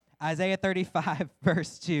Isaiah 35,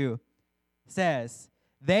 verse 2 says,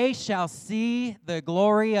 "They shall see the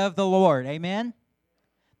glory of the Lord." Amen?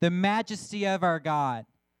 The majesty of our God.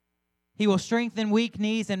 He will strengthen weak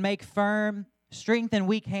knees and make firm, strengthen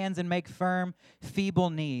weak hands and make firm feeble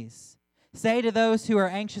knees. Say to those who are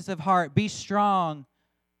anxious of heart, "Be strong,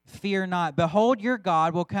 fear not. Behold, your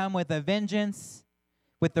God will come with a vengeance,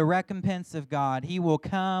 with the recompense of God. He will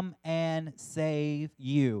come and save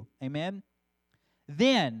you." Amen?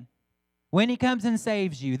 Then, when he comes and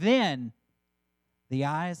saves you, then the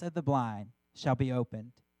eyes of the blind shall be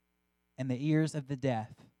opened, and the ears of the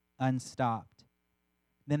deaf unstopped.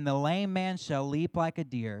 Then the lame man shall leap like a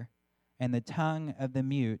deer, and the tongue of the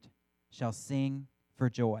mute shall sing for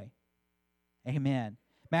joy. Amen.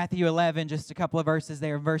 Matthew 11, just a couple of verses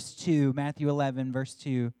there. Verse 2, Matthew 11, verse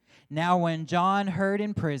 2. "Now when John heard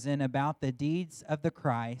in prison about the deeds of the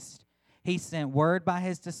Christ, he sent word by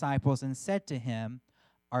his disciples and said to him,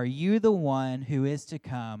 'Are you the one who is to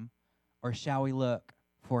come, or shall we look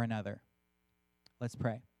for another?'" Let's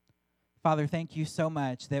pray. Father, thank you so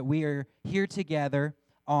much that we are here together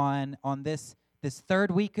on this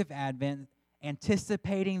third week of Advent,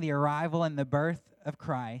 anticipating the arrival and the birth of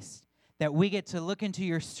Christ, that we get to look into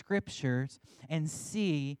your scriptures and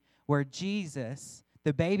see where Jesus,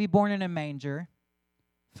 the baby born in a manger,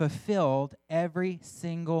 fulfilled every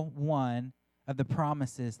single one of the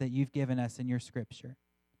promises that you've given us in your scripture.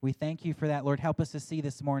 We thank you for that, Lord. Help us to see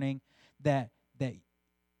this morning that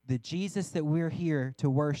the Jesus that we're here to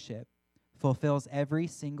worship fulfills every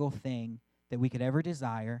single thing that we could ever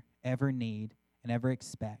desire, ever need, and ever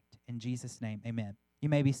expect. In Jesus' name, amen. You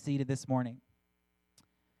may be seated this morning.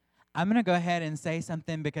 I'm going to go ahead and say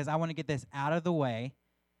something because I want to get this out of the way.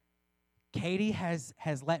 Katie has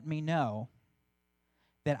let me know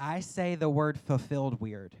that I say the word fulfilled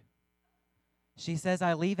weird. She says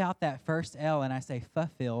I leave out that first L and I say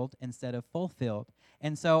fulfilled instead of fulfilled.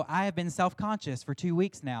 And so I have been self-conscious for 2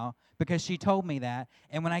 weeks now because she told me that.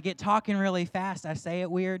 And when I get talking really fast, I say it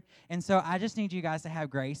weird. And so I just need you guys to have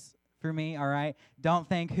grace for me, all right? Don't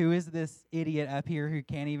think, who is this idiot up here who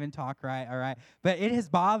can't even talk right, all right? But it has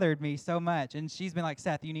bothered me so much. And she's been like,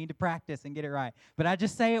 "Seth, you need to practice and get it right." But I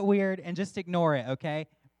just say it weird and just ignore it, okay?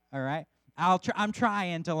 All right? I'm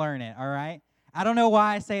trying to learn it, all right? I don't know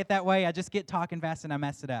why I say it that way. I just get talking fast and I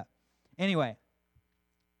mess it up. Anyway,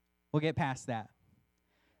 we'll get past that.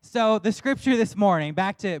 So the scripture this morning,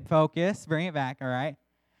 back to focus, bring it back, all right?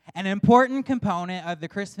 An important component of the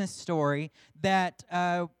Christmas story that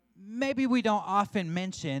maybe we don't often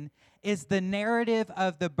mention is the narrative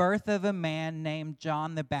of the birth of a man named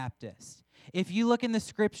John the Baptist. If you look in the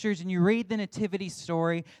scriptures and you read the nativity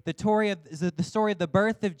story, the story of the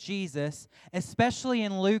birth of Jesus, especially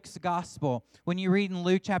in Luke's gospel, when you read in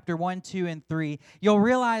Luke chapter 1, 2, and 3, you'll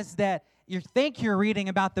realize that you think you're reading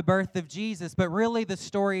about the birth of Jesus, but really the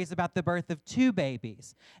story is about the birth of two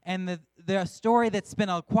babies. And the story that's spent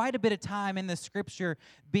quite a bit of time in the scripture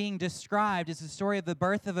being described is the story of the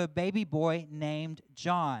birth of a baby boy named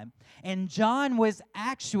John. And John was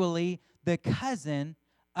actually the cousin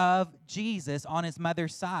of Jesus on his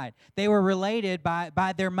mother's side. They were related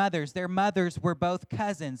by their mothers. Their mothers were both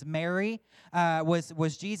cousins. Mary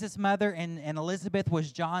was Jesus' mother, and Elizabeth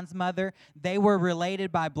was John's mother. They were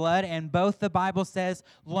related by blood, and both, the Bible says,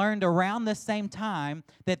 learned around the same time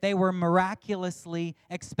that they were miraculously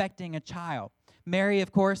expecting a child. Mary,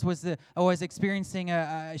 of course, was experiencing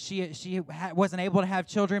she wasn't able to have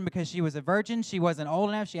children because she was a virgin. She wasn't old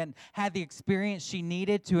enough. She hadn't had the experience she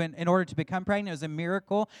needed in order to become pregnant. It was a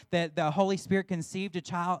miracle that the Holy Spirit conceived a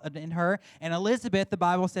child in her. And Elizabeth, the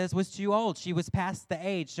Bible says, was too old. She was past the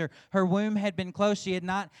age. Her womb had been closed. She had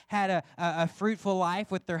not had a fruitful life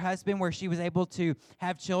with her husband where she was able to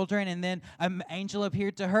have children. And then an angel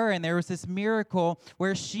appeared to her, and there was this miracle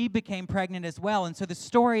where she became pregnant as well. And so the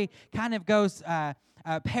story kind of goes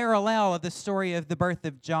parallel of the story of the birth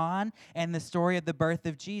of John and the story of the birth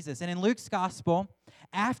of Jesus. And in Luke's gospel,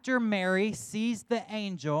 after Mary sees the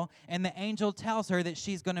angel, and the angel tells her that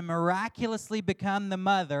she's going to miraculously become the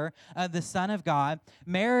mother of the Son of God,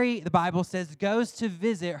 Mary, the Bible says, goes to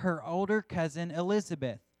visit her older cousin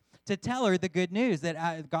Elizabeth to tell her the good news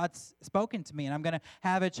that God's spoken to me and I'm going to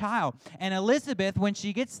have a child. And Elizabeth, when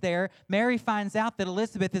she gets there, Mary finds out that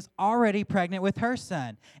Elizabeth is already pregnant with her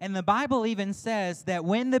son. And the Bible even says that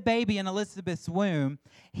when the baby in Elizabeth's womb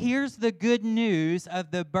hears the good news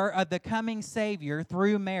of the coming Savior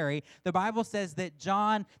through Mary, the Bible says that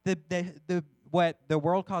John, what the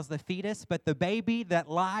world calls the fetus, but the baby, that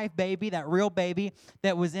live baby, that real baby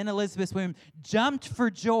that was in Elizabeth's womb, jumped for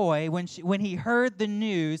joy when he heard the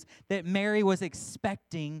news that Mary was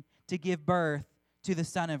expecting to give birth to the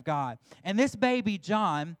Son of God. And this baby,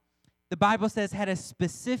 John, the Bible says, had a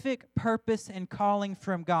specific purpose and calling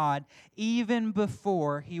from God even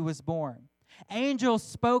before he was born. Angels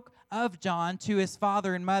spoke of John to his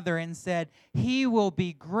father and mother and said, he will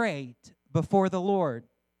be great before the Lord.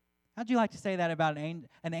 How'd you like to say that about an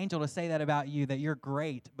angel to say that about you, that you're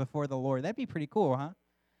great before the Lord? That'd be pretty cool, huh?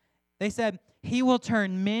 They said, he will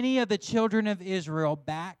turn many of the children of Israel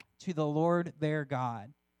back to the Lord their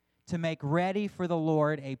God, to make ready for the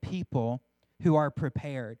Lord a people who are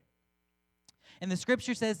prepared. And the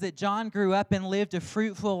scripture says that John grew up and lived a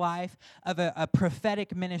fruitful life of a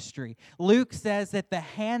prophetic ministry. Luke says that the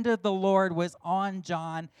hand of the Lord was on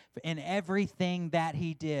John in everything that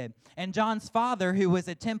he did. And John's father, who was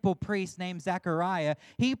a temple priest named Zechariah,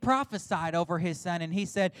 he prophesied over his son, and he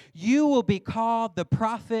said, you will be called the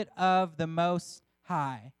prophet of the Most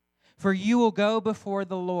High, for you will go before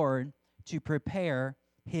the Lord to prepare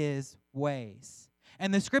his ways.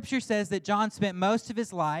 And the scripture says that John spent most of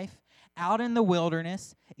his life out in the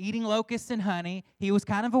wilderness, eating locusts and honey. He was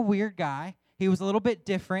kind of a weird guy. He was a little bit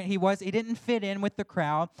different. He didn't fit in with the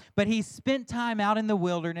crowd, but he spent time out in the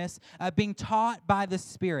wilderness being taught by the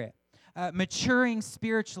Spirit, maturing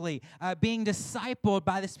spiritually, being discipled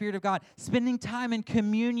by the Spirit of God, spending time in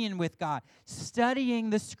communion with God, studying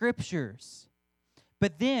the Scriptures.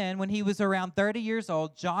 But then, when he was around 30 years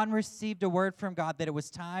old, John received a word from God that it was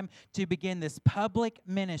time to begin this public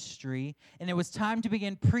ministry, and it was time to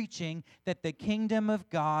begin preaching that the kingdom of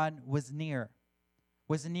God was nearer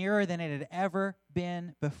than it had ever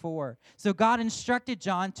been before. So God instructed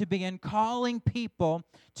John to begin calling people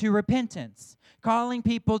to repentance, calling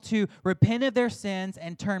people to repent of their sins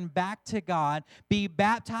and turn back to God, be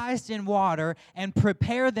baptized in water, and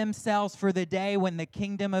prepare themselves for the day when the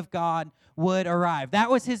kingdom of God would arrive. That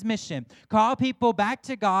was his mission. Call people back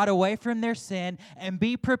to God, away from their sin, and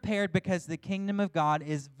be prepared because the kingdom of God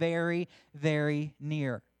is very, very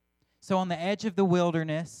near. So on the edge of the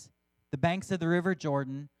wilderness, the banks of the River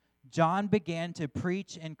Jordan, John began to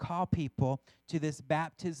preach and call people to this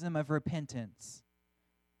baptism of repentance.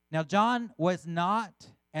 Now, John was not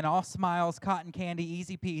an all smiles, cotton candy,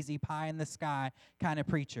 easy peasy, pie in the sky kind of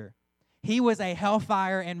preacher. He was a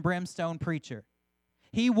hellfire and brimstone preacher.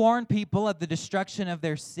 He warned people of the destruction of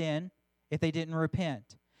their sin if they didn't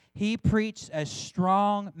repent. He preached a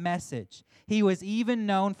strong message. He was even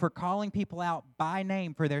known for calling people out by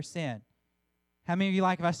name for their sin. How many of you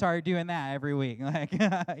like if I started doing that every week? Like,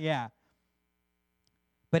 yeah.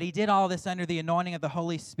 But he did all this under the anointing of the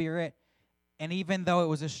Holy Spirit. And even though it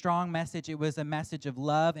was a strong message, it was a message of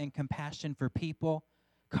love and compassion for people,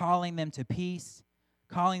 calling them to peace,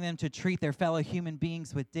 calling them to treat their fellow human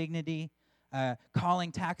beings with dignity,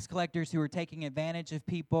 calling tax collectors who were taking advantage of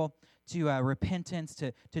people to repentance,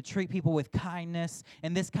 to treat people with kindness.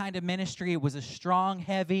 And this kind of ministry, it was a strong,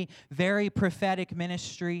 heavy, very prophetic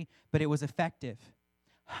ministry, but it was effective.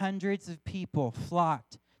 Hundreds of people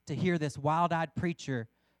flocked to hear this wild-eyed preacher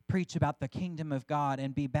preach about the kingdom of God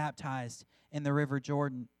and be baptized in the River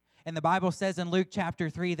Jordan. And the Bible says in Luke chapter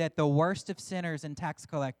 3 that the worst of sinners and tax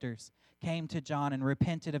collectors came to John and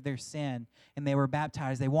repented of their sin, and they were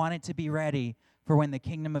baptized. They wanted to be ready for when the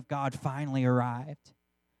kingdom of God finally arrived.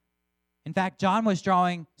 In fact, John was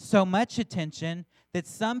drawing so much attention that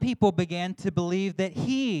some people began to believe that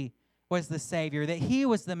he was the Savior, that he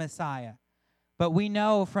was the Messiah. But we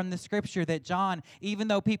know from the Scripture that John, even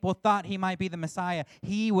though people thought he might be the Messiah,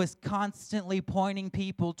 he was constantly pointing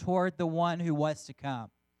people toward the one who was to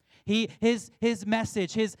come. His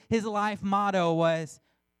message, his life motto was,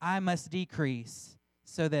 I must decrease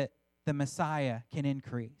so that the Messiah can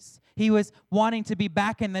increase. He was wanting to be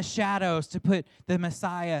back in the shadows to put the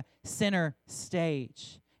Messiah center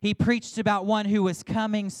stage. He preached about one who was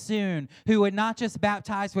coming soon, who would not just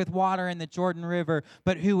baptize with water in the Jordan River,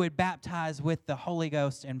 but who would baptize with the Holy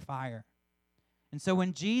Ghost and fire. And so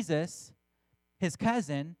when Jesus, his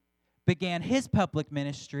cousin, began his public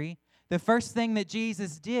ministry, the first thing that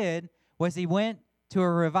Jesus did was he went to a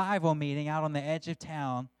revival meeting out on the edge of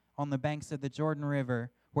town on the banks of the Jordan River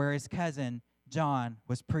where his cousin John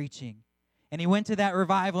was preaching. And he went to that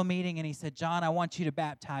revival meeting and he said, John, I want you to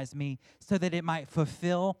baptize me so that it might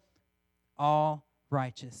fulfill all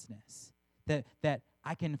righteousness, that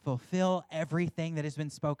I can fulfill everything that has been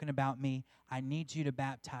spoken about me. I need you to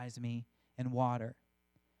baptize me in water.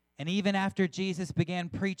 And even after Jesus began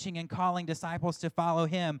preaching and calling disciples to follow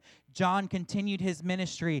him, John continued his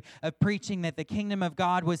ministry of preaching that the kingdom of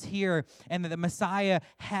God was here and that the Messiah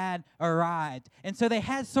had arrived. And so they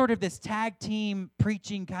had sort of this tag team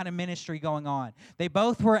preaching kind of ministry going on. They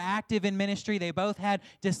both were active in ministry. They both had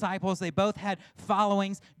disciples. They both had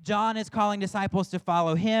followings. John is calling disciples to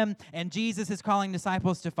follow him, and Jesus is calling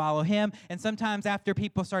disciples to follow him. And sometimes after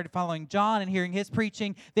people started following John and hearing his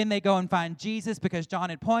preaching, then they go and find Jesus because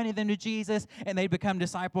John had pointed them to Jesus, and they'd become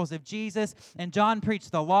disciples of Jesus. And John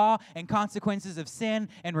preached the law and consequences of sin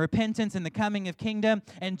and repentance and the coming of kingdom.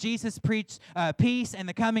 And Jesus preached peace and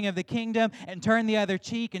the coming of the kingdom and turn the other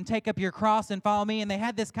cheek and take up your cross and follow me. And they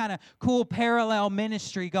had this kind of cool parallel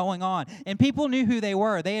ministry going on. And people knew who they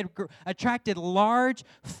were. They had attracted large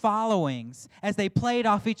followings as they played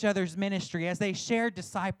off each other's ministry, as they shared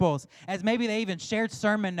disciples, as maybe they even shared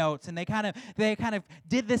sermon notes, and they kind of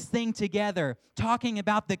did this thing together, talking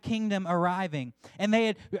about the kingdom arriving. And they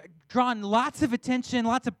had drawn lots of attention,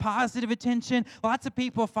 lots of positive attention, lots of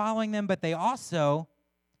people following them, but they also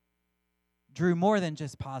drew more than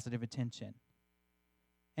just positive attention.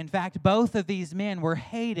 In fact, both of these men were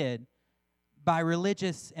hated by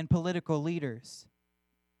religious and political leaders.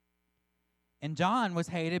 And John was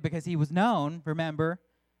hated because he was known, remember,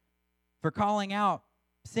 for calling out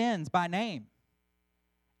sins by name.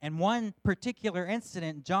 And one particular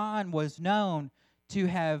incident, John was known to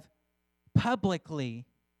have publicly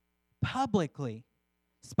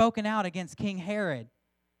spoken out against King Herod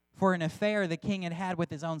for an affair the king had had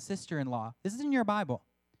with his own sister-in-law. This is in your Bible.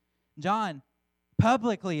 John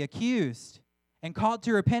publicly accused and called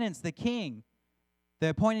to repentance the king, the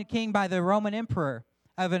appointed king by the Roman emperor,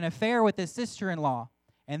 of an affair with his sister-in-law.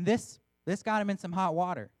 And this got him in some hot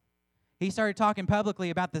water. He started talking publicly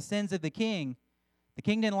about the sins of the king. The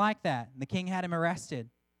king didn't like that. The king had him arrested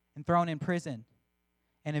and thrown in prison.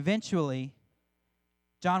 And eventually,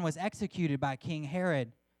 John was executed by King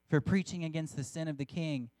Herod for preaching against the sin of the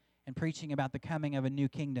king and preaching about the coming of a new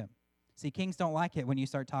kingdom. See, kings don't like it when you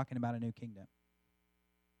start talking about a new kingdom.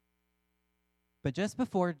 But just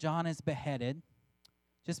before John is beheaded,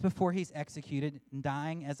 just before he's executed and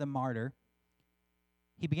dying as a martyr,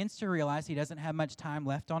 he begins to realize he doesn't have much time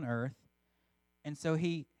left on earth. And so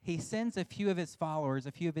he sends a few of his followers,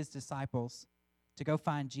 a few of his disciples, to go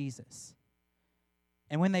find Jesus.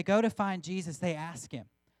 And when they go to find Jesus, they ask him.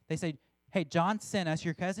 They say, hey, John sent us,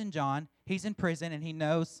 your cousin John. He's in prison, and he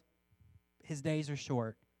knows his days are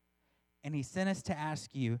short. And he sent us to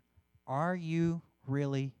ask you, are you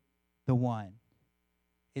really the one?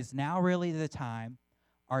 Is now really the time?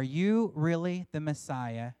 Are you really the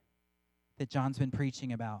Messiah that John's been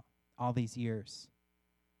preaching about all these years?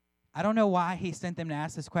 I don't know why he sent them to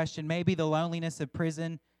ask this question. Maybe the loneliness of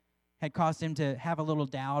prison had caused him to have a little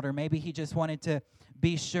doubt, or maybe he just wanted to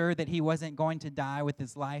be sure that he wasn't going to die with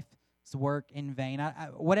his life's work in vain.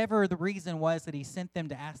 Whatever the reason was that he sent them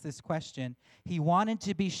to ask this question, he wanted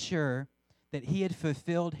to be sure that he had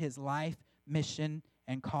fulfilled his life mission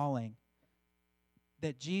and calling,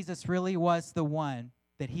 that Jesus really was the one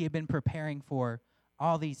that he had been preparing for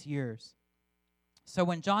all these years. So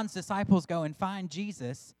when John's disciples go and find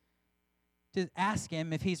Jesus to ask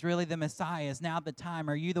him if he's really the Messiah, is now the time?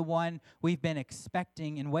 Are you the one we've been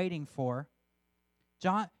expecting and waiting for?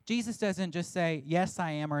 Jesus doesn't just say, yes,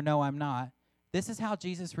 I am, or no, I'm not. This is how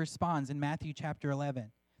Jesus responds in Matthew chapter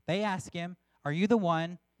 11. They ask him, are you the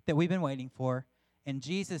one that we've been waiting for? And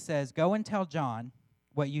Jesus says, go and tell John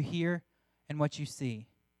what you hear and what you see.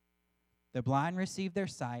 The blind receive their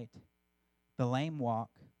sight, the lame walk,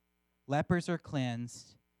 lepers are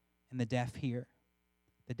cleansed, and the deaf hear.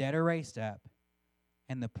 The dead are raised up,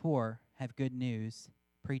 and the poor have good news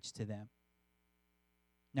preached to them.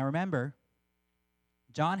 Now remember,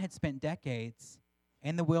 John had spent decades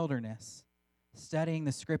in the wilderness studying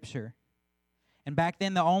the Scripture. And back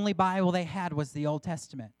then, the only Bible they had was the Old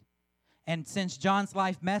Testament. And since John's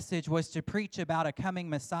life message was to preach about a coming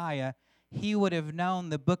Messiah, he would have known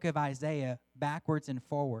the book of Isaiah backwards and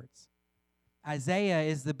forwards. Isaiah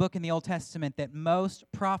is the book in the Old Testament that most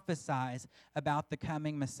prophesies about the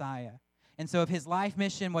coming Messiah. And so if his life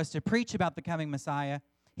mission was to preach about the coming Messiah,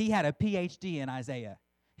 he had a PhD in Isaiah.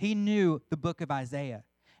 He knew the book of Isaiah.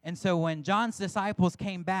 And so when John's disciples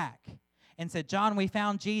came back and said, John, we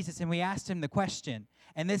found Jesus, and we asked him the question,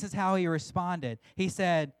 and this is how he responded. He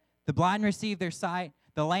said, the blind receive their sight,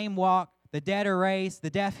 the lame walk, the dead are raised, the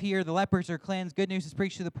deaf hear, the lepers are cleansed, good news is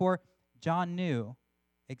preached to the poor. John knew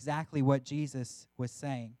exactly what Jesus was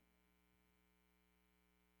saying.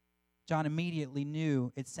 John immediately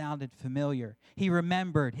knew it sounded familiar. He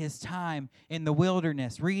remembered his time in the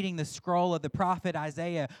wilderness, reading the scroll of the prophet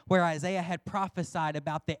Isaiah, where Isaiah had prophesied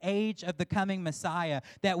about the age of the coming Messiah,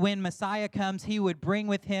 that when Messiah comes, he would bring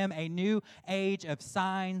with him a new age of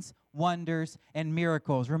signs, wonders, and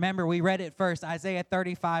miracles. Remember, we read it first, Isaiah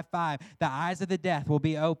 35:5. The eyes of the deaf will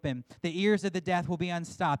be open. The ears of the deaf will be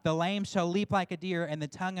unstopped. The lame shall leap like a deer, and the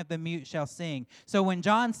tongue of the mute shall sing. So when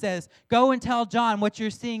John says, go and tell John what you're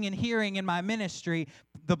seeing and hearing in my ministry,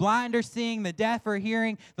 the blind are seeing, the deaf are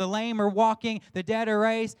hearing, the lame are walking, the dead are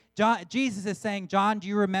raised. Jesus is saying, John, do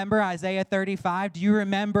you remember Isaiah 35? Do you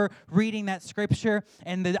remember reading that scripture?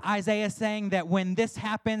 And Isaiah saying that when this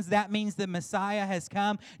happens, that means the Messiah has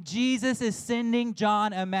come. Jesus is sending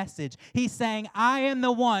John a message. He's saying, I am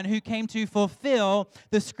the one who came to fulfill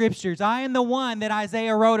the scriptures. I am the one that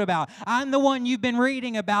Isaiah wrote about. I'm the one you've been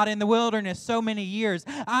reading about in the wilderness so many years.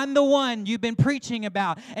 I'm the one you've been preaching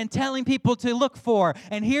about and telling people to look for.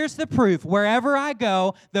 And here's the proof. Wherever I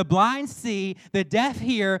go, the blind see, the deaf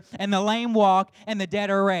hear, and the lame walk, and the dead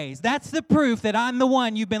are raised. That's the proof that I'm the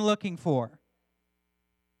one you've been looking for.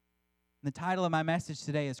 The title of my message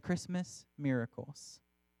today is Christmas Miracles.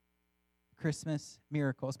 Christmas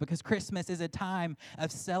miracles, because Christmas is a time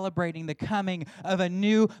of celebrating the coming of a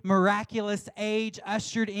new miraculous age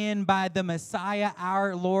ushered in by the Messiah,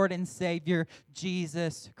 our Lord and Savior,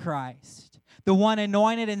 Jesus Christ. The one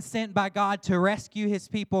anointed and sent by God to rescue his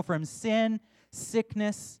people from sin,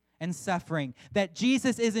 sickness, and suffering. That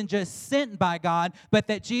Jesus isn't just sent by God, but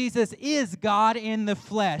that Jesus is God in the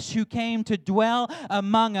flesh who came to dwell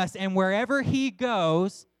among us, and wherever he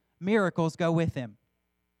goes, miracles go with him.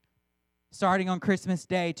 Starting on Christmas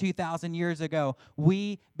Day 2,000 years ago,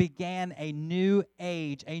 we began a new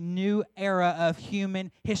age, a new era of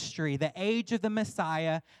human history, the age of the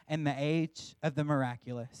Messiah and the age of the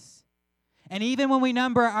miraculous. And even when we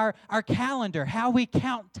number our calendar, how we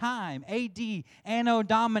count time, A.D., Anno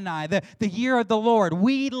Domini, the year of the Lord,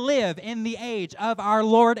 we live in the age of our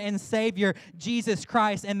Lord and Savior, Jesus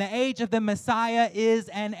Christ. And the age of the Messiah is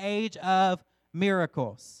an age of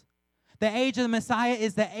miracles. The age of the Messiah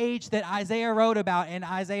is the age that Isaiah wrote about in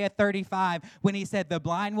Isaiah 35 when he said, the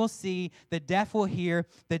blind will see, the deaf will hear,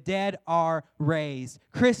 the dead are raised.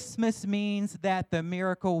 Christmas means that the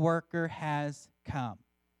miracle worker has come.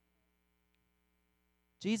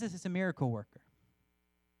 Jesus is a miracle worker.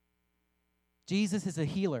 Jesus is a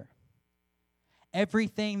healer.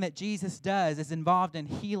 Everything that Jesus does is involved in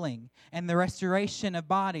healing and the restoration of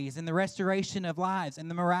bodies and the restoration of lives and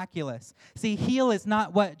the miraculous. See, heal is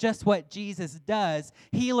not just what Jesus does.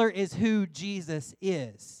 Healer is who Jesus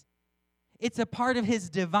is. It's a part of his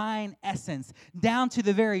divine essence, down to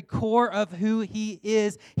the very core of who he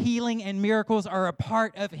is. Healing and miracles are a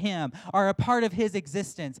part of him, are a part of his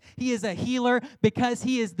existence. He is a healer because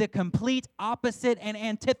he is the complete opposite and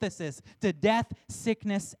antithesis to death,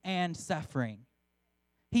 sickness, and suffering.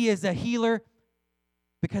 He is a healer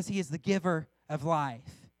because he is the giver of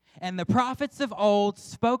life. And the prophets of old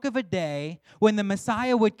spoke of a day when the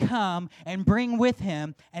Messiah would come and bring with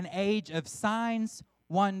him an age of signs,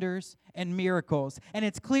 wonders, and miracles. And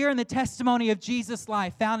it's clear in the testimony of Jesus'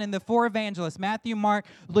 life found in the four evangelists, Matthew, Mark,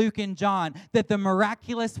 Luke, and John, that the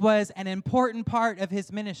miraculous was an important part of his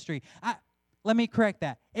ministry. Let me correct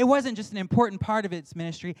that. It wasn't just an important part of his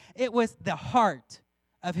ministry. It was the heart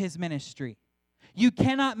of his ministry. You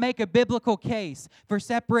cannot make a biblical case for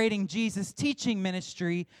separating Jesus' teaching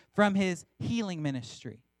ministry from his healing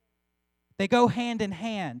ministry. They go hand in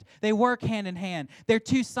hand. They work hand in hand. They're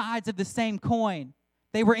two sides of the same coin.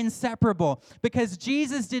 They were inseparable because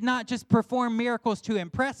Jesus did not just perform miracles to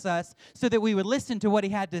impress us so that we would listen to what he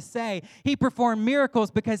had to say. He performed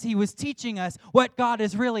miracles because he was teaching us what God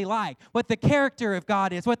is really like, what the character of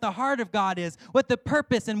God is, what the heart of God is, what the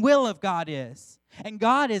purpose and will of God is. And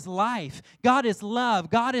God is life. God is love.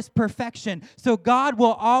 God is perfection. So God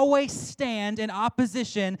will always stand in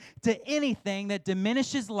opposition to anything that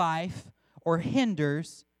diminishes life or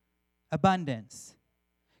hinders abundance.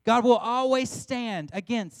 God will always stand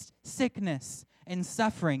against sickness and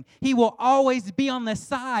suffering. He will always be on the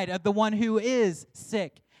side of the one who is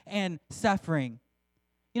sick and suffering.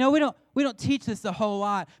 You know, we don't teach this a whole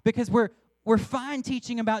lot because we're fine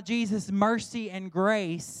teaching about Jesus' mercy and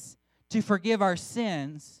grace to forgive our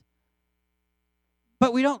sins.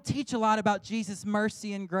 But we don't teach a lot about Jesus'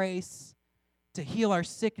 mercy and grace to heal our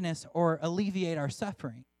sickness or alleviate our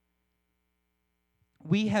suffering.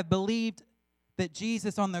 We have believed that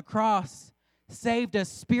Jesus on the cross saved us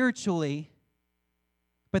spiritually,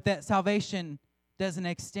 but that salvation doesn't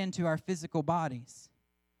extend to our physical bodies.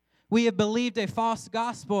 We have believed a false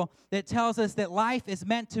gospel that tells us that life is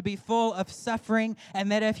meant to be full of suffering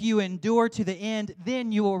and that if you endure to the end,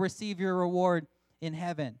 then you will receive your reward in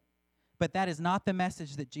heaven. But that is not the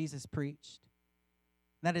message that Jesus preached.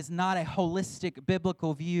 That is not a holistic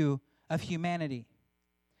biblical view of humanity.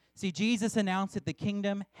 See, Jesus announced that the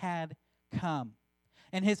kingdom had come.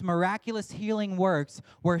 And his miraculous healing works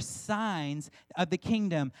were signs of the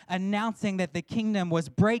kingdom, announcing that the kingdom was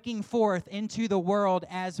breaking forth into the world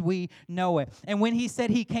as we know it. And when he said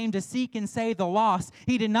he came to seek and save the lost,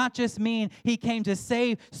 he did not just mean he came to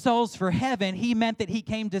save souls for heaven. He meant that he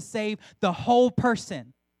came to save the whole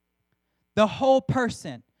person. The whole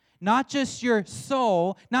person. Not just your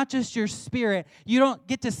soul, not just your spirit. You don't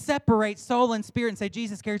get to separate soul and spirit and say,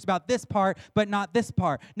 Jesus cares about this part, but not this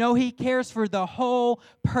part. No, he cares for the whole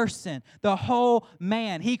person, the whole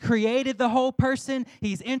man. He created the whole person.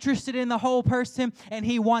 He's interested in the whole person, and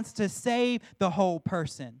he wants to save the whole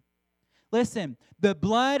person. Listen, the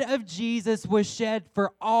blood of Jesus was shed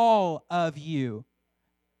for all of you.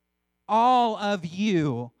 All of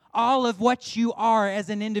you. All of what you are as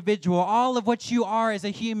an individual, all of what you are as a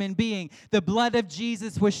human being. The blood of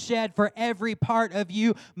Jesus was shed for every part of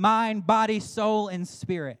you, mind, body, soul, and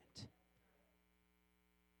spirit.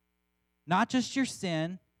 Not just your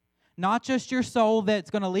sin, not just your soul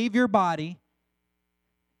that's going to leave your body.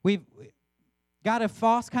 We've got a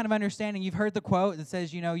false kind of understanding. You've heard the quote that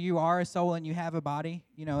says, you are a soul and you have a body,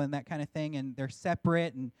 and that kind of thing, and they're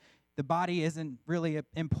separate, and the body isn't really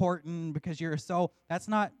important because you're a soul. That's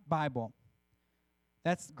not Bible.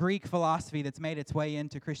 That's Greek philosophy that's made its way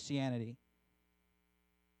into Christianity.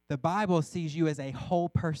 The Bible sees you as a whole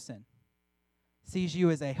person, sees you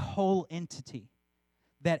as a whole entity,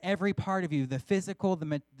 that every part of you, the physical,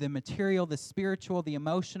 the material, the spiritual, the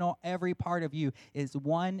emotional, every part of you is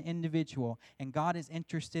one individual, and God is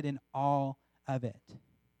interested in all of it.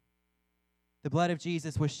 The blood of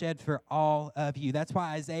Jesus was shed for all of you. That's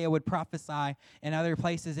why Isaiah would prophesy in other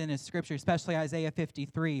places in his scripture, especially Isaiah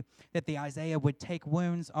 53, that the Isaiah would take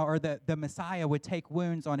wounds, or the Messiah would take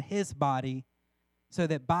wounds on his body so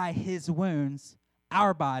that by his wounds,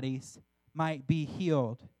 our bodies might be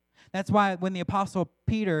healed. That's why when the Apostle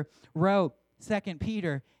Peter wrote 2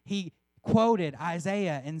 Peter, he quoted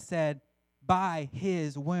Isaiah and said, by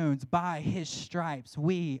his wounds, by his stripes,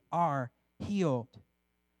 we are healed.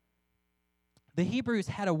 The Hebrews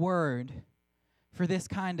had a word for this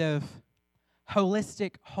kind of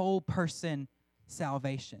holistic, whole person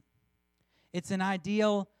salvation. It's an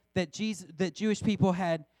ideal that Jewish people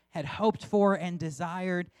had hoped for and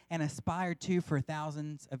desired and aspired to for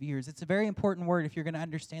thousands of years. It's a very important word if you're going to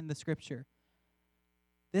understand the Scripture.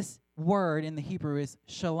 This word in the Hebrew is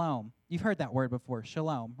shalom. You've heard that word before,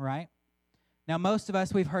 shalom, right? Now, most of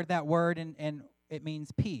us, we've heard that word, and it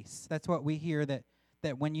means peace. That's what we hear, that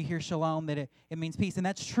when you hear shalom, that it means peace. And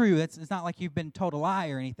that's true. It's not like you've been told a lie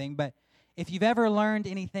or anything, but if you've ever learned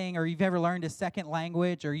anything, or you've ever learned a second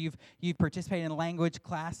language, or you've participated in language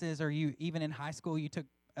classes, or you even in high school you took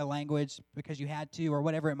a language because you had to, or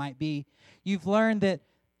whatever it might be, you've learned that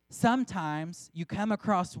sometimes you come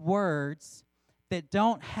across words that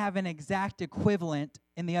don't have an exact equivalent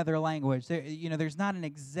in the other language. There's not an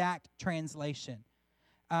exact translation.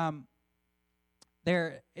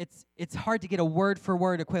 It's hard to get a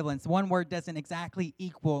word-for-word equivalence. One word doesn't exactly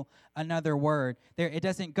equal another word. It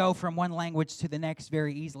doesn't go from one language to the next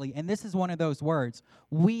very easily. And this is one of those words.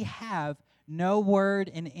 We have no word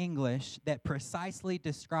in English that precisely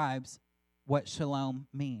describes what shalom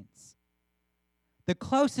means. The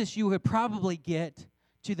closest you would probably get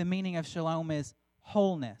to the meaning of shalom is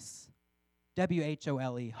wholeness.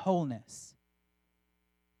 W-H-O-L-E, wholeness,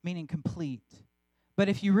 meaning complete. But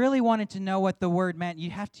if you really wanted to know what the word meant, you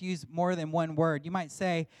have to use more than one word. You might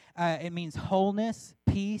say it means wholeness,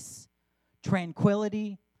 peace,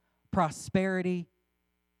 tranquility, prosperity,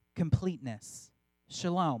 completeness.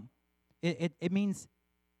 Shalom. It means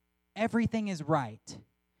everything is right.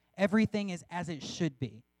 Everything is as it should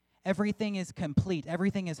be. Everything is complete.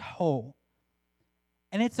 Everything is whole.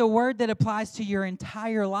 And it's a word that applies to your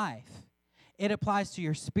entire life. It applies to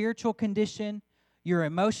your spiritual condition, your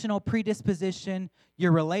emotional predisposition,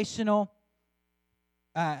 your relational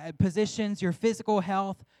positions, your physical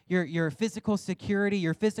health, your physical security,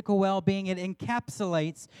 your physical well-being. It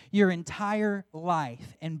encapsulates your entire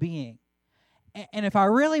life and being. And if I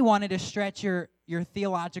really wanted to stretch your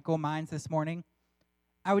theological minds this morning,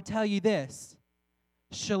 I would tell you this.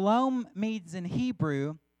 Shalom means in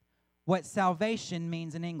Hebrew what salvation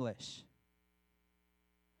means in English.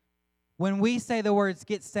 When we say the words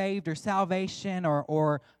get saved or salvation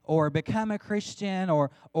or become a Christian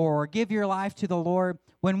or give your life to the Lord,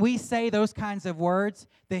 when we say those kinds of words,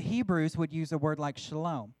 the Hebrews would use a word like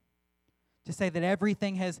shalom to say that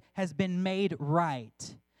everything has been made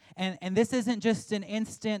right. And this isn't just an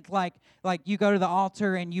instant like you go to the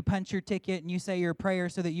altar and you punch your ticket and you say your prayer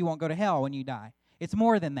so that you won't go to hell when you die. It's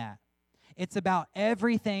more than that. It's about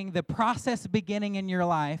everything, the process beginning in your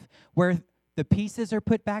life where the pieces are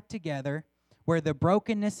put back together, where the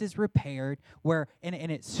brokenness is repaired,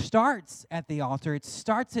 and it starts at the altar. It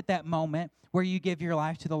starts at that moment where you give your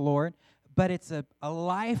life to the Lord, but it's a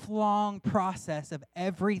lifelong process of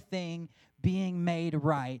everything being made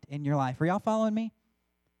right in your life. Are y'all following me?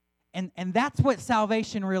 And that's what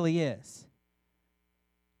salvation really is.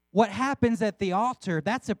 What happens at the altar,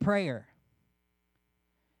 that's a prayer.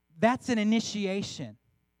 That's an initiation.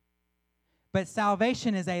 But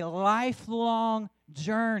salvation is a lifelong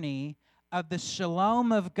journey of the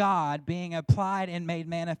shalom of God being applied and made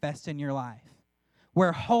manifest in your life,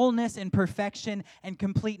 where wholeness and perfection and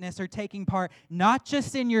completeness are taking part, not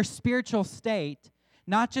just in your spiritual state,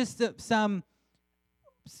 not just some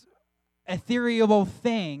ethereal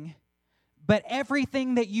thing, but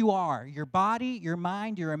everything that you are, your body, your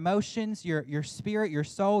mind, your emotions, your spirit, your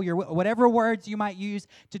soul, your whatever words you might use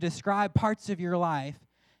to describe parts of your life,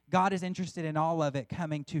 God is interested in all of it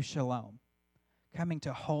coming to shalom, coming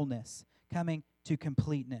to wholeness, coming to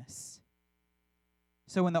completeness.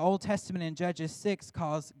 So when the Old Testament in Judges 6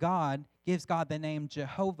 gives God the name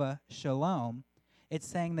Jehovah Shalom, it's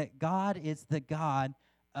saying that God is the God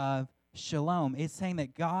of shalom. It's saying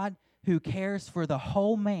that God, who cares for the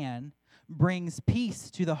whole man, brings peace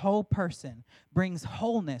to the whole person, brings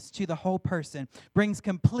wholeness to the whole person, brings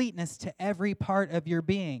completeness to every part of your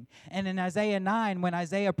being. And in Isaiah 9, when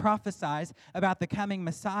Isaiah prophesies about the coming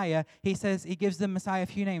Messiah, he gives the Messiah a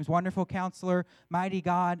few names: Wonderful Counselor, Mighty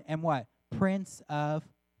God, and what? Prince of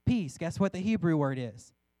Peace. Guess what the Hebrew word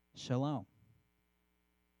is? Shalom.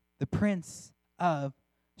 The Prince of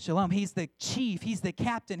Shalom. He's the chief, he's the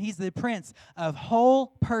captain, he's the prince of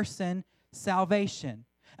whole person salvation,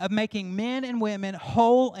 of making men and women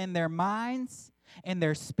whole in their minds, in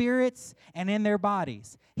their spirits, and in their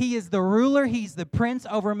bodies. He is the ruler, he's the prince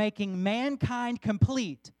over making mankind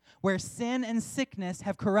complete, where sin and sickness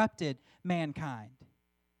have corrupted mankind.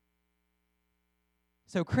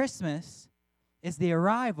 So Christmas is the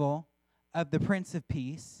arrival of the Prince of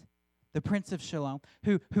Peace, the Prince of Shalom,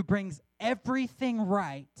 who brings everything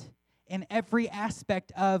right in every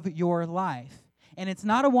aspect of your life. And it's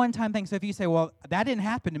not a one-time thing. So if you say, well, that didn't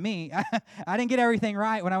happen to me. I didn't get everything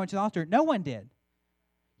right when I went to the altar. No one did.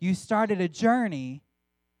 You started a journey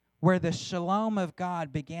where the shalom of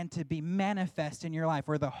God began to be manifest in your life,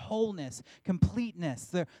 where the wholeness,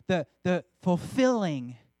 completeness, the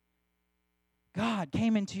fulfilling God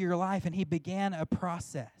came into your life, and he began a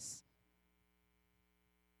process.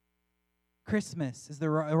 Christmas is the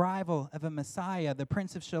arrival of a Messiah, the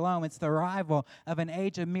Prince of Shalom. It's the arrival of an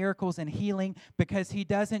age of miracles and healing, because he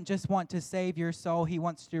doesn't just want to save your soul. He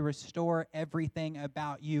wants to restore everything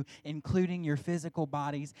about you, including your physical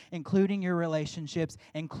bodies, including your relationships,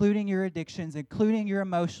 including your addictions, including your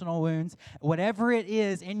emotional wounds. Whatever it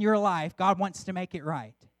is in your life, God wants to make it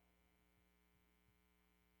right.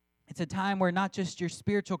 It's a time where not just your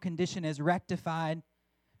spiritual condition is rectified,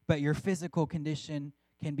 but your physical condition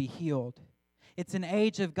can be healed. It's an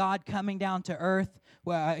age of God coming down to earth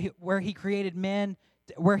where he created men,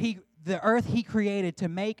 the earth he created to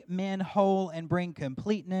make men whole and bring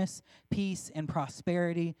completeness, peace, and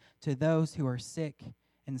prosperity to those who are sick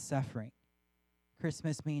and suffering.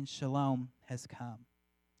 Christmas means shalom has come.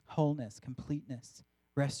 Wholeness, completeness,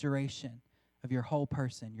 restoration of your whole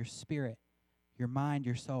person, your spirit, your mind,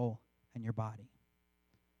 your soul, and your body.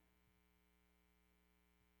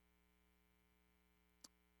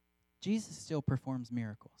 Jesus still performs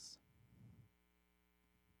miracles.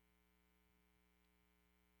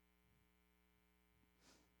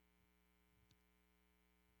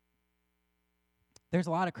 There's a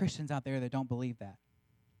lot of Christians out there that don't believe that.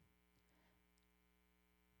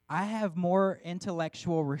 I have more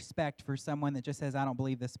intellectual respect for someone that just says, I don't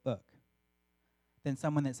believe this book, than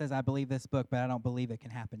someone that says, I believe this book, but I don't believe it can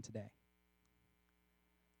happen today.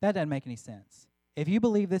 That doesn't make any sense. If you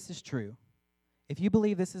believe this is true, if you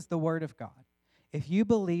believe this is the Word of God, if you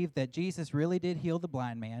believe that Jesus really did heal the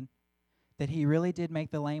blind man, that he really did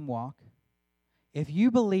make the lame walk, if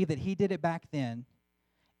you believe that he did it back then,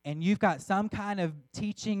 and you've got some kind of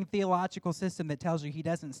teaching theological system that tells you he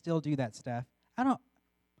doesn't still do that stuff,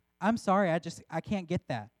 I'm sorry, I can't get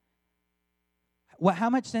that. how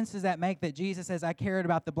much sense does that make that Jesus says, I cared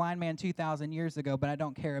about the blind man 2,000 years ago, but I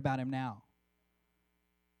don't care about him now?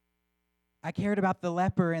 I cared about the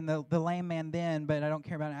leper and the lame man then, but I don't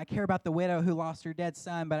care about it. I care about the widow who lost her dead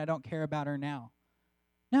son, but I don't care about her now.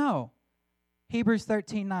 No. Hebrews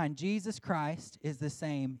 13:9, Jesus Christ is the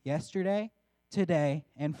same yesterday, today,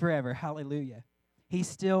 and forever. Hallelujah. He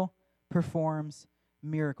still performs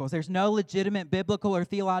miracles. There's no legitimate biblical or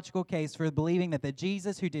theological case for believing that the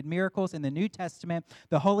Jesus who did miracles in the New Testament,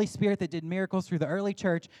 the Holy Spirit that did miracles through the early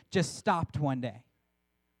church, just stopped one day.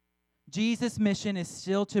 Jesus' mission is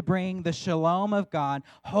still to bring the shalom of God,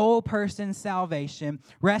 whole person salvation,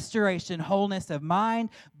 restoration, wholeness of mind,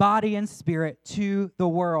 body, and spirit to the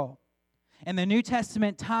world. And the New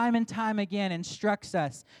Testament time and time again instructs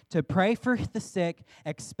us to pray for the sick,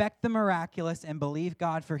 expect the miraculous, and believe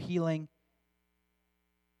God for healing.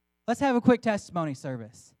 Let's have a quick testimony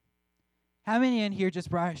service. How many in here, just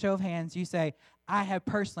by a show of hands, you say, I have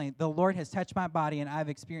personally, the Lord has touched my body and I've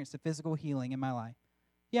experienced a physical healing in my life?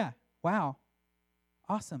 Yeah. Wow.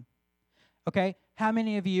 Awesome. Okay. How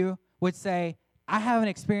many of you would say, I haven't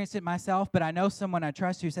experienced it myself, but I know someone I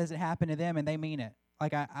trust who says it happened to them and they mean it?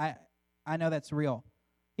 Like, I know that's real.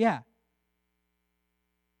 Yeah.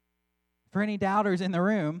 For any doubters in the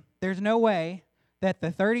room, there's no way that the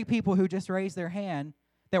 30 people who just raised their hand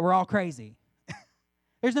that we're all crazy.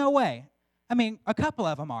 There's no way. I mean, a couple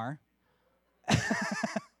of them are.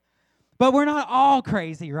 But we're not all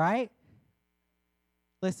crazy, right?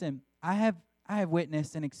 Listen, I have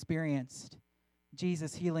witnessed and experienced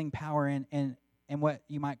Jesus' healing power in what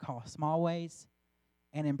you might call small ways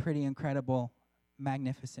and in pretty incredible,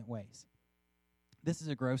 magnificent ways. This is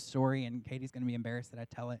a gross story, and Katie's going to be embarrassed that I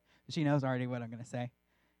tell it. She knows already what I'm going to say.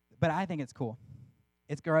 But I think it's cool.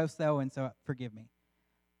 It's gross, though, and so forgive me.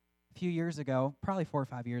 A few years ago, probably 4 or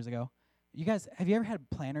 5 years ago, you guys, have you ever had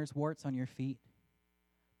plantar's warts on your feet?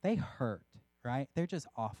 They hurt, right? They're just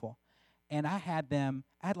awful. And I had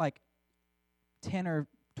like 10 or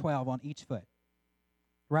 12 on each foot,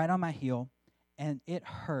 right on my heel, and it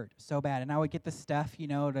hurt so bad. And I would get the stuff,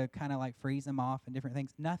 to kind of like freeze them off and different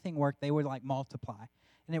things. Nothing worked. They would like multiply,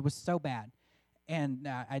 and it was so bad. And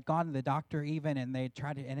I'd gone to the doctor even, and they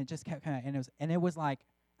tried to, and it just kept kind of, and it was like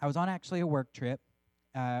I was on actually a work trip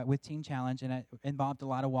with Teen Challenge, and it involved a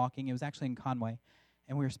lot of walking. It was actually in Conway,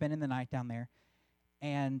 and we were spending the night down there,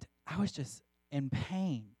 and I was just in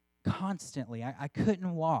pain constantly. I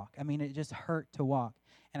couldn't walk. I mean, it just hurt to walk.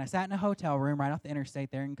 And I sat in a hotel room right off the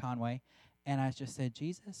interstate there in Conway, and I just said,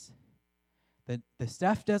 Jesus, the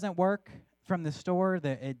stuff doesn't work from the store.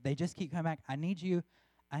 They just keep coming back. I need you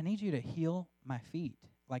to heal my feet.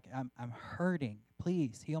 Like, I'm hurting.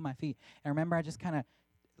 Please heal my feet. And remember, I just kind of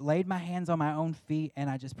laid my hands on my own feet, and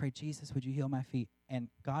I just prayed, Jesus, would you heal my feet? And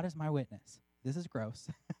God is my witness. This is gross.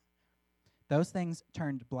 Those things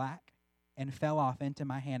turned black and fell off into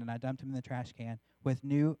my hand, and I dumped them in the trash can with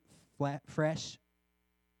new, fresh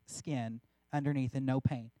skin underneath and no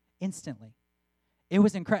pain. Instantly. It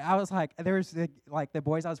was incredible. I was like, there was the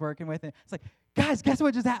boys I was working with, and it's like, guys, guess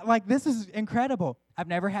what just happened? Like, this is incredible. I've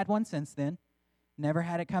never had one since then. Never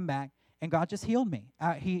had it come back. And God just healed me.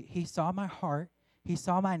 He saw my heart. He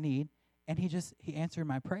saw my need, and he answered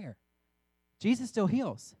my prayer. Jesus still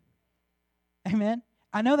heals. Amen?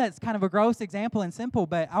 I know that's kind of a gross example and simple,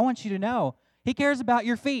 but I want you to know he cares about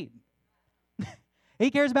your feet.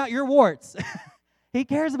 He cares about your warts. He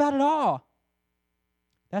cares about it all.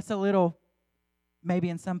 That's a little, maybe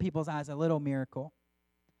in some people's eyes, a little miracle.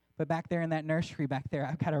 But back there in that nursery back there,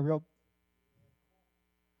 I've got a real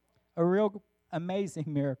amazing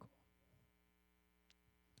miracle.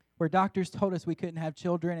 Where doctors told us we couldn't have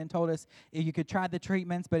children and told us you could try the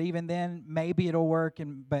treatments, but even then, maybe it'll work,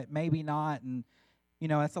 but maybe not. And,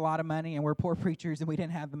 that's a lot of money, and we're poor preachers, and we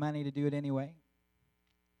didn't have the money to do it anyway.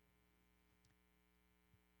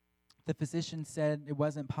 The physician said it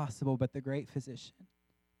wasn't possible, but the great physician,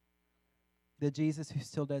 the Jesus who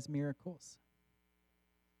still does miracles,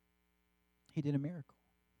 he did a miracle.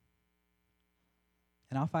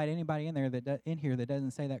 And I'll fight anybody in here that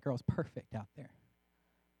doesn't say that girl's perfect out there.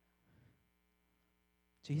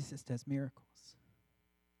 Jesus does miracles.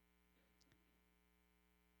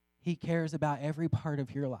 He cares about every part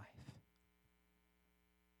of your life.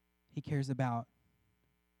 He cares about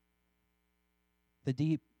the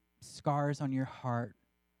deep scars on your heart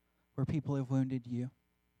where people have wounded you.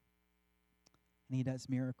 And he does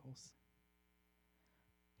miracles.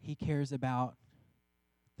 He cares about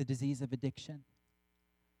the disease of addiction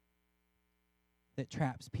that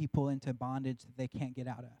traps people into bondage that they can't get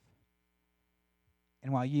out of.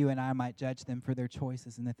 And while you and I might judge them for their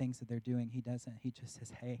choices and the things that they're doing, he doesn't. He just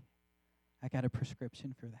says, hey, I got a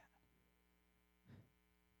prescription for that.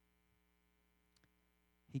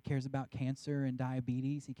 He cares about cancer and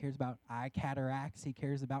diabetes. He cares about eye cataracts. He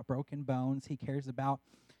cares about broken bones. He cares about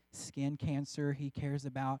skin cancer. He cares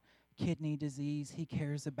about kidney disease. He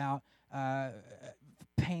cares about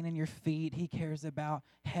pain in your feet. He cares about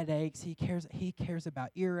headaches. He cares about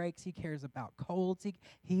earaches. He cares about colds.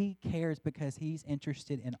 He cares because he's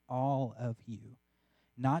interested in all of you,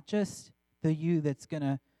 not just the you that's going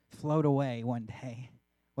to float away one day,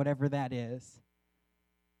 whatever that is.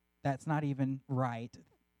 That's not even right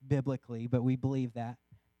biblically, but we believe that.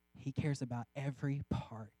 He cares about every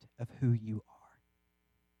part of who you are.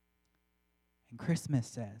 And Christmas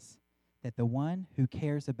says that the one who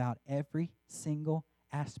cares about every single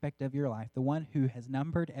aspect of your life, the one who has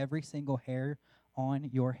numbered every single hair on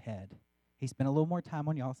your head, he spent a little more time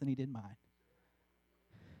on y'all than he did mine.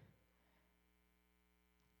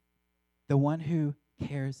 The one who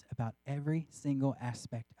cares about every single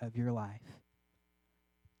aspect of your life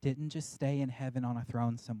didn't just stay in heaven on a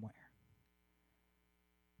throne somewhere,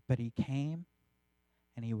 but he came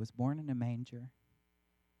and he was born in a manger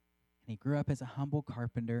and he grew up as a humble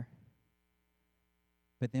carpenter.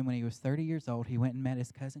 But then when he was 30 years old, he went and met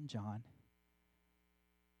his cousin John,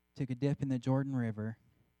 took a dip in the Jordan River,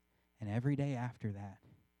 and every day after that,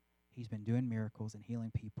 he's been doing miracles and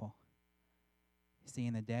healing people,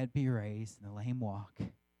 seeing the dead be raised and the lame walk.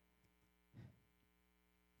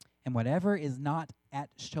 And whatever is not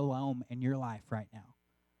at shalom in your life right now,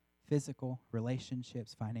 physical,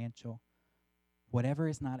 relationships, financial, whatever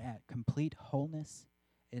is not at complete wholeness,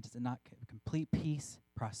 it's not complete peace,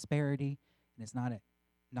 prosperity, and it's not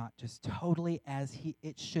just totally as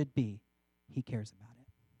it should be, he cares about it.